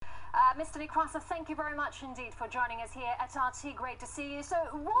Mr. Nekrassov, thank you very much indeed for joining us here at RT. Great to see you. So,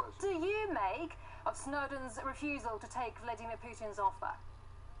 what do you make of Snowden's refusal to take Vladimir Putin's offer?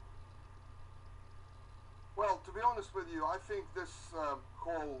 Well, to be honest with you, I think this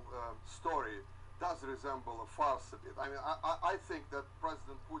whole story does resemble a farce a bit. I mean, I think that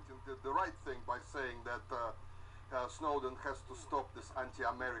President Putin did the right thing by saying that Snowden has to stop this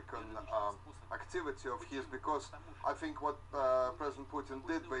anti-American activity of his, because I think what President Putin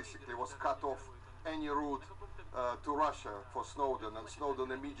did basically was cut off any route to Russia for Snowden, and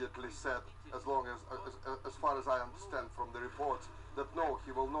Snowden immediately said, as far as I understand from the reports, that no,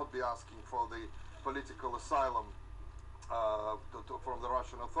 he will not be asking for the political asylum from the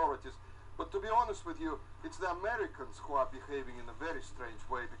Russian authorities. But to be honest with you, it's the Americans who are behaving in a very strange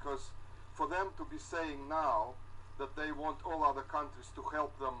way, because for them to be saying now that they want all other countries to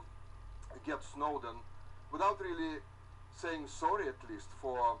help them get Snowden, without really saying sorry at least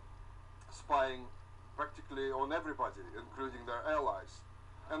for spying practically on everybody, including their allies,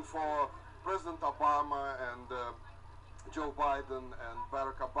 and for President Obama and Joe Biden and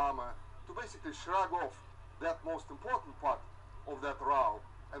Barack Obama to basically shrug off that most important part of that row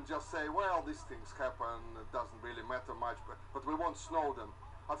and just say, well, these things happen, it doesn't really matter much, but we want Snowden.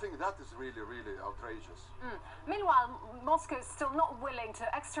 I think that is really, really outrageous. Meanwhile, Moscow is still not willing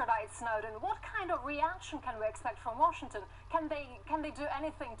to extradite Snowden. What kind of reaction can we expect from Washington? Can they do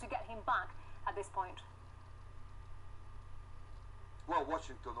anything to get him back at this point? Well,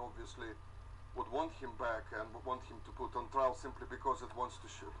 Washington obviously would want him back and would want him to put on trial simply because it wants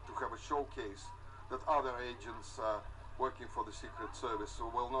to have a showcase that other agents working for the Secret Service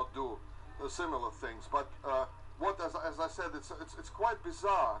will not do similar things. But as I said, it's quite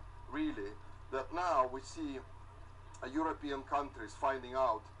bizarre, really, that now we see European countries finding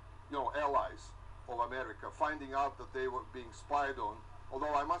out, allies of America, finding out that they were being spied on.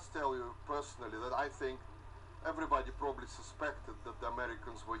 Although I must tell you personally that I think everybody probably suspected that the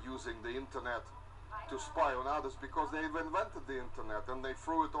Americans were using the internet to spy on others, because they've invented the internet and they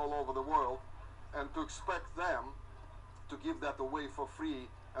threw it all over the world, and to expect them to give that away for free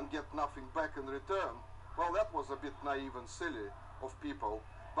and get nothing back in return, well, that was a bit naive and silly of people.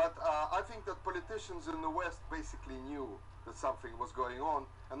 But I think that politicians in the West basically knew that something was going on,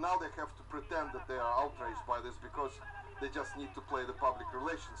 and now they have to pretend that they are outraged by this because they just need to play the public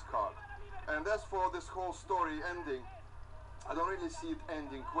relations card. And as for this whole story ending, I don't really see it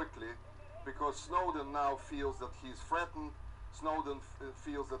ending quickly, because Snowden now feels that he's threatened. Snowden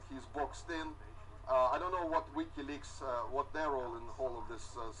feels that he's boxed in. I don't know what WikiLeaks, what their role in the whole of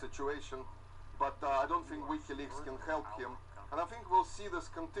this situation, but I don't think WikiLeaks can help him. And I think we'll see this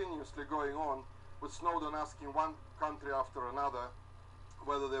continuously going on, with Snowden asking one country after another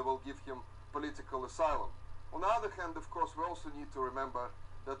whether they will give him political asylum. On the other hand, of course, we also need to remember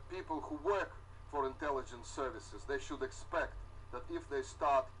that people who work for intelligence services, they should expect that if they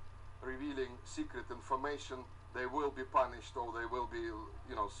start revealing secret information, they will be punished, or they will be,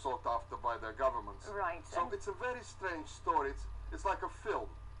 sought after by their governments. Right. So it's a very strange story. It's like a film.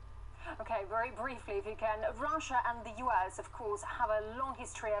 Okay, very briefly, if you can. Russia and the US, of course, have a long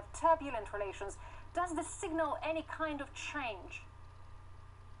history of turbulent relations. Does this signal any kind of change?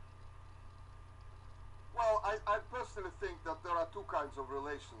 Well, I personally think that there are two kinds of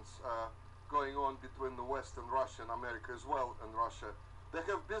relations going on between the West and Russia, and America as well, and Russia. They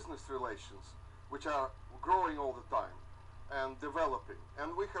have business relations, which are growing all the time and developing.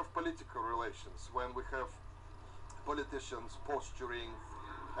 And we have political relations, when we have politicians posturing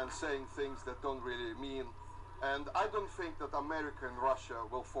and saying things that don't really mean. And I don't think that America and Russia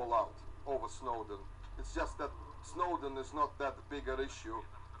will fall out over Snowden. It's just that Snowden is not that big an issue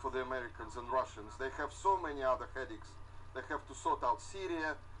for the Americans and Russians. They have so many other headaches. They have to sort out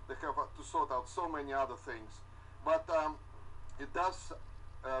Syria, they have to sort out so many other things. But it does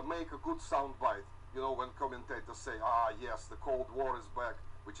make a good soundbite, when commentators say, yes, the Cold War is back,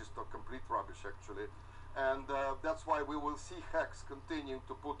 which is complete rubbish, actually. And that's why we will see hacks continuing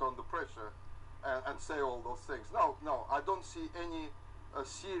to put on the pressure and say all those things. No, I don't see any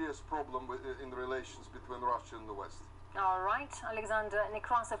serious problem in relations between Russia and the West. All right. Alexander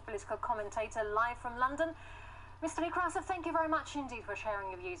Nekrassov, political commentator, live from London. Mr. Nekrassov, thank you very much indeed for sharing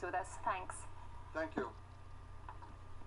your views with us. Thanks. Thank you.